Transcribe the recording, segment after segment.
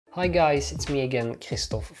Hi guys, it's me again,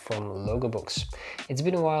 Christoph from Logo Books. It's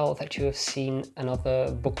been a while that you have seen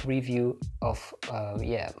another book review of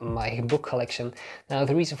my book collection. Now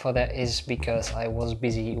the reason for that is because I was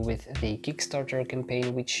busy with the Kickstarter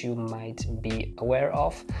campaign, which you might be aware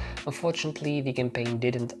of. Unfortunately, the campaign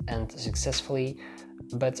didn't end successfully,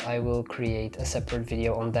 but I will create a separate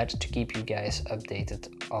video on that to keep you guys updated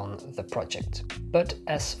on the project. But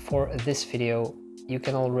as for this video, you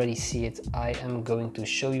can already see it. I am going to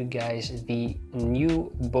show you guys the new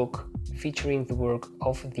book featuring the work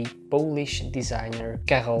of the Polish designer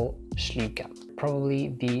Karol Śliwka.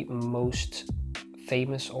 Probably the most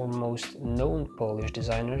famous or most known Polish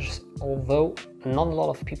designers, although not a lot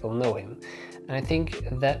of people know him. And I think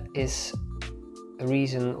that is a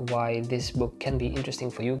reason why this book can be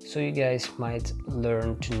interesting for you, so you guys might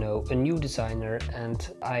learn to know a new designer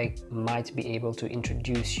and I might be able to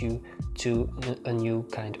introduce you to a new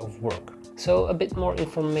kind of work. So a bit more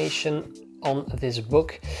information on this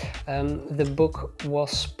book. The book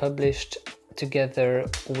was published together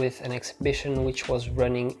with an exhibition which was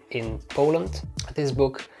running in Poland. This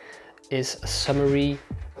book is a summary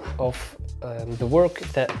of the work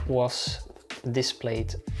that was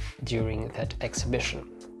displayed during that exhibition.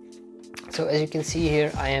 So as you can see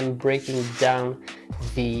here, I am breaking down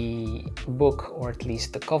the book, or at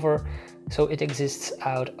least the cover. So it exists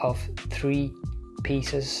out of three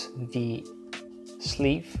pieces: the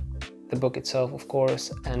sleeve, the book itself of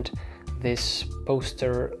course, and this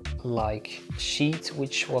poster-like sheet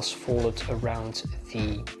which was folded around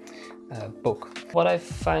the book. What I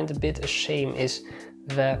find a bit a shame is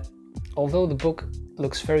that although the book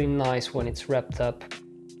looks very nice when it's wrapped up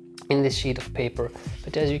in this sheet of paper,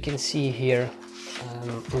 but as you can see here,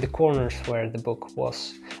 in the corners where the book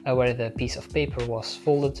was, where the piece of paper was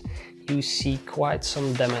folded, you see quite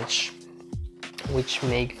some damage, which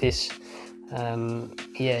make this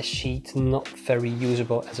sheet not very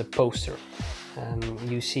usable as a poster.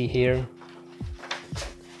 You see here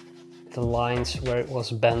the lines where it was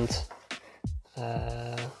bent,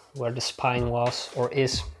 where the spine was or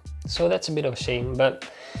is. So that's a bit of a shame, but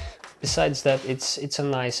besides that, it's a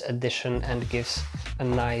nice addition and gives a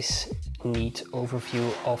nice, neat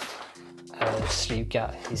overview of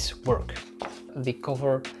Śliwka, his work. The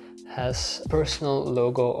cover has a personal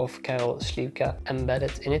logo of Karol Śliwka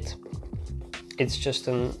embedded in it. It's just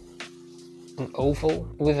an oval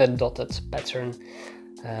with a dotted pattern.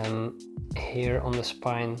 Here on the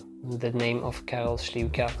spine, the name of Karol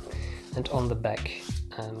Śliwka, and on the back,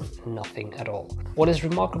 nothing at all. What is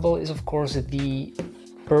remarkable is of course the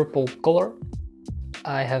purple color.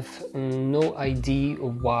 I have no idea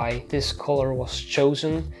why this color was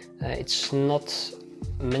chosen. It's not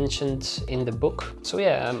mentioned in the book. So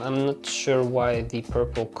yeah, I'm not sure why the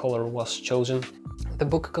purple color was chosen. The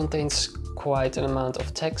book contains quite an amount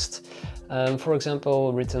of text. For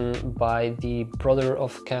example, written by the brother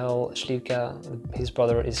of Karol Śliwka. His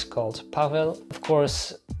brother is called Paweł. Of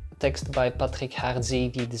course, text by Patryk,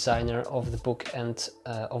 Hardziej, the designer of the book and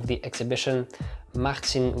of the exhibition,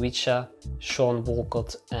 Marcin Wicza, Sean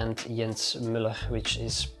Walcott and Jens Müller, which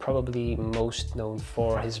is probably most known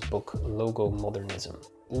for his book Logo Modernism.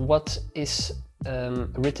 What is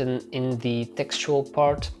written in the textual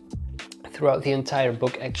part throughout the entire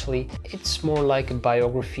book, actually, it's more like a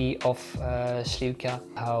biography of Śliwka,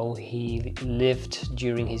 how he lived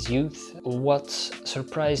during his youth. What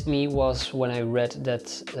surprised me was when I read that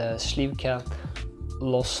Śliwka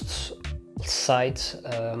lost sight.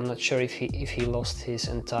 I'm not sure if he lost his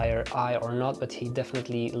entire eye or not, but he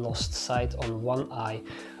definitely lost sight on one eye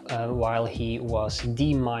while he was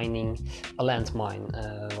demining a landmine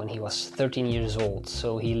when he was 13 years old.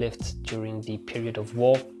 So he lived during the period of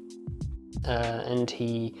war. And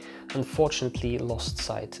he unfortunately lost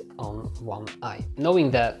sight on one eye. Knowing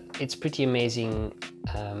that, it's pretty amazing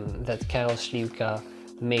that Karol Śliwka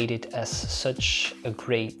made it as such a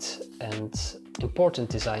great and important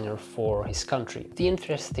designer for his country. The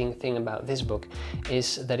interesting thing about this book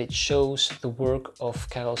is that it shows the work of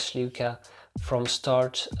Karol Śliwka from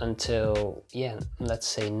start until, let's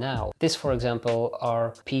say now. This, for example,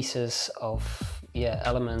 are pieces of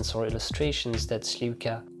elements or illustrations that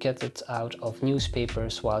Śliwka gathered out of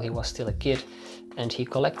newspapers while he was still a kid, and he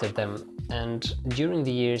collected them. And during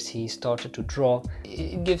the years he started to draw.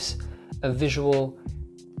 It gives a visual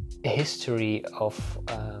history of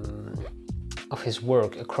his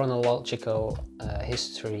work, a chronological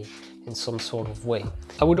history in some sort of way.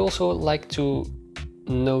 I would also like to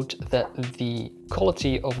note that the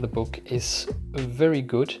quality of the book is very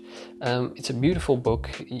good. It's a beautiful book.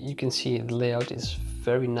 You can see the layout is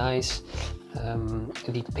very nice.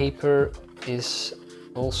 The paper is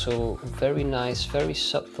Also very nice, very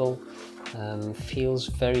subtle, feels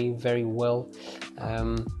very well.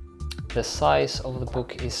 The size of the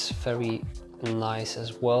book is very nice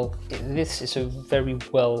as well. This is a very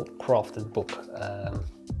well crafted book.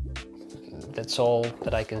 That's all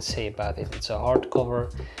that I can say about it. It's a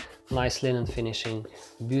hardcover, nice linen finishing,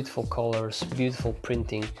 beautiful colors, beautiful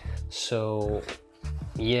printing. So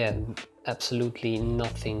yeah, absolutely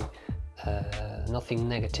nothing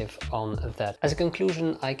negative on that. As a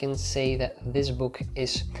conclusion, I can say that this book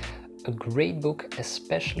is a great book,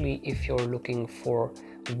 especially if you're looking for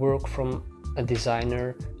work from a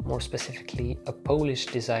designer, more specifically a Polish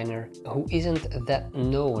designer who isn't that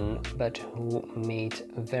known but who made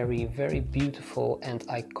very beautiful and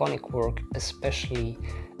iconic work, especially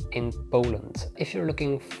in Poland. If you're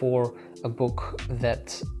looking for a book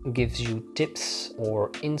that gives you tips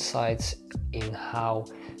or insights in how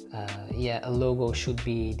a logo should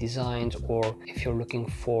be designed, or if you're looking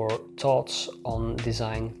for thoughts on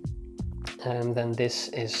design, then this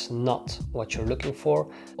is not what you're looking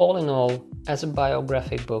for. All in all, as a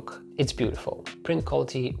biographic book, it's beautiful. Print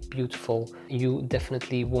quality, beautiful. You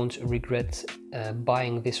definitely won't regret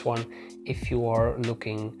buying this one if you are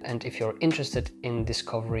looking and if you're interested in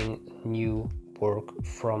discovering new work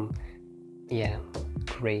from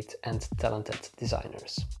great and talented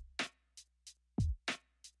designers.